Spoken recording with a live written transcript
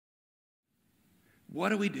What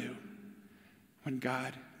do we do when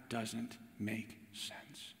God doesn't make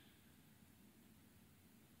sense?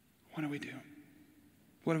 What do we do?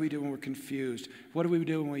 What do we do when we're confused? What do we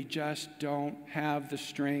do when we just don't have the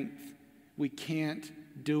strength? We can't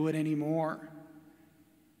do it anymore.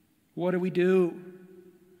 What do we do?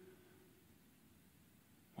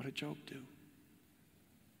 What did Job do?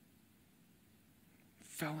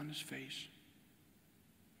 Fell on his face,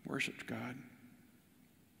 worshiped God.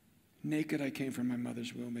 Naked I came from my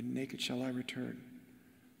mother's womb, and naked shall I return.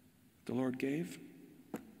 The Lord gave,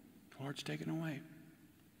 the Lord's taken away.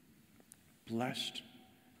 Blessed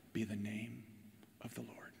be the name of the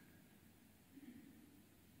Lord.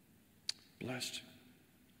 Blessed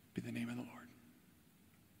be the name of the Lord.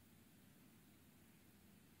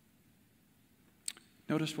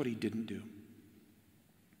 Notice what he didn't do.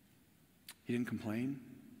 He didn't complain.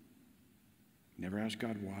 Never asked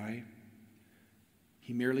God why.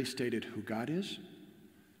 He merely stated who God is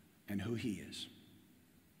and who he is.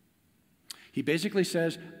 He basically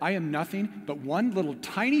says, I am nothing but one little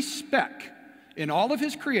tiny speck in all of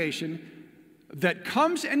his creation that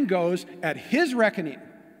comes and goes at his reckoning.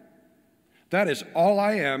 That is all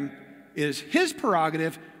I am, is his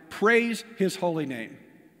prerogative. Praise his holy name.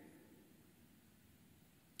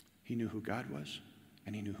 He knew who God was,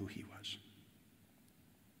 and he knew who he was.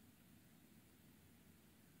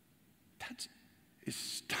 That is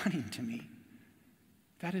stunning to me.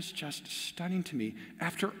 That is just stunning to me.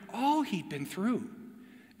 After all he'd been through,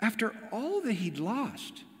 after all that he'd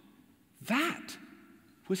lost, that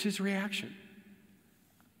was his reaction.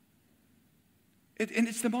 And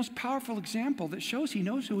it's the most powerful example that shows he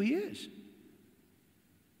knows who he is.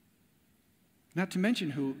 Not to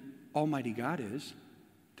mention who Almighty God is,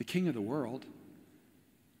 the King of the world.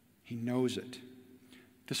 He knows it.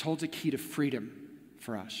 This holds a key to freedom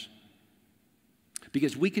for us.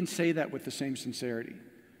 Because we can say that with the same sincerity.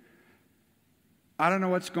 I don't know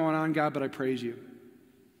what's going on, God, but I praise you.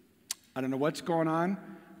 I don't know what's going on,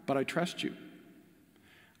 but I trust you.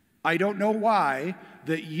 I don't know why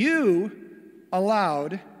that you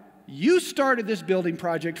started this building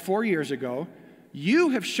project 4 years ago. You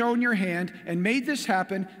have shown your hand and made this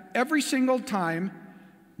happen every single time,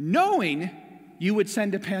 knowing you would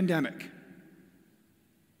send a pandemic.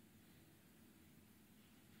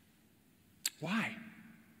 Why?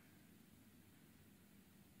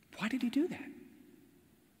 Why did he do that?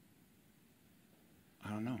 I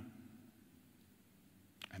don't know.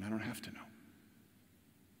 And I don't have to know.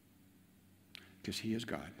 Because he is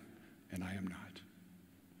God, and I am not.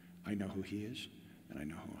 I know who he is, and I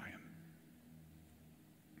know who I am.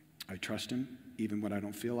 I trust him even when I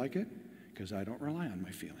don't feel like it, because I don't rely on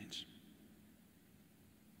my feelings.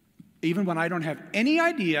 Even when I don't have any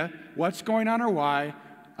idea what's going on or why,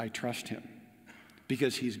 I trust him.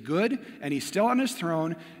 Because he's good, and he's still on his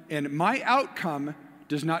throne, and my outcome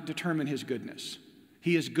does not determine his goodness.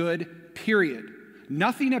 He is good, period.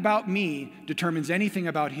 Nothing about me determines anything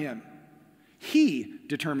about him. He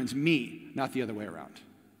determines me, not the other way around.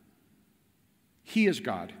 He is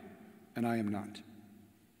God, and I am not.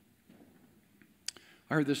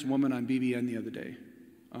 I heard this woman on BBN the other day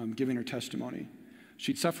giving her testimony.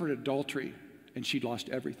 She'd suffered adultery, and she'd lost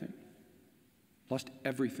everything. Lost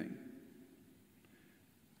everything.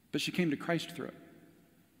 But she came to Christ through it.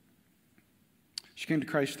 She came to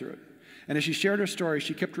Christ through it. And as she shared her story,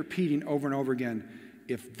 she kept repeating over and over again,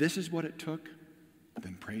 if this is what it took,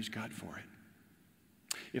 then praise God for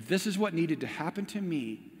it. If this is what needed to happen to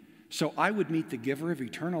me so I would meet the giver of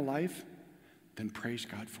eternal life, then praise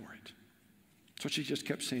God for it. That's what she just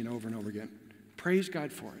kept saying over and over again. Praise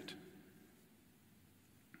God for it.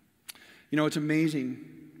 You know, it's amazing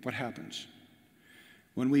what happens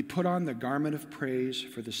when we put on the garment of praise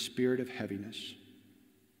for the spirit of heaviness.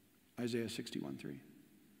 Isaiah 61:3.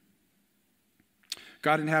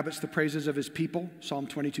 God inhabits the praises of his people, Psalm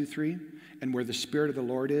 22:3. And where the Spirit of the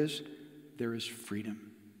Lord is, there is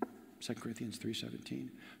freedom, 2 Corinthians 3:17.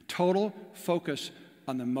 Total focus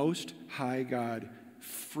on the Most High God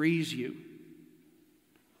frees you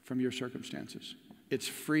from your circumstances. It's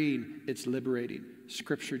freeing, it's liberating.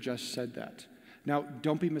 Scripture just said that. Now,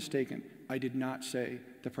 don't be mistaken. I did not say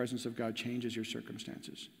the presence of God changes your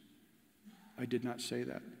circumstances. I did not say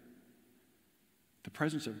that. The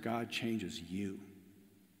presence of God changes you.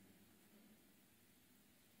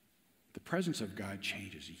 The presence of God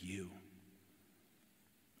changes you.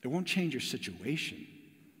 It won't change your situation.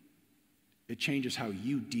 It changes how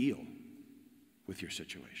you deal with your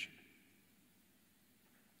situation.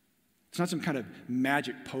 It's not some kind of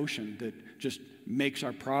magic potion that just makes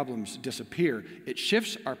our problems disappear. It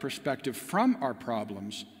shifts our perspective from our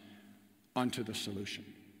problems onto the solution.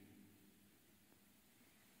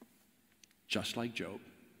 just like Job.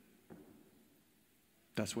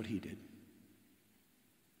 That's what he did.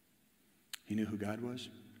 He knew who God was,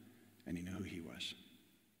 and he knew who he was.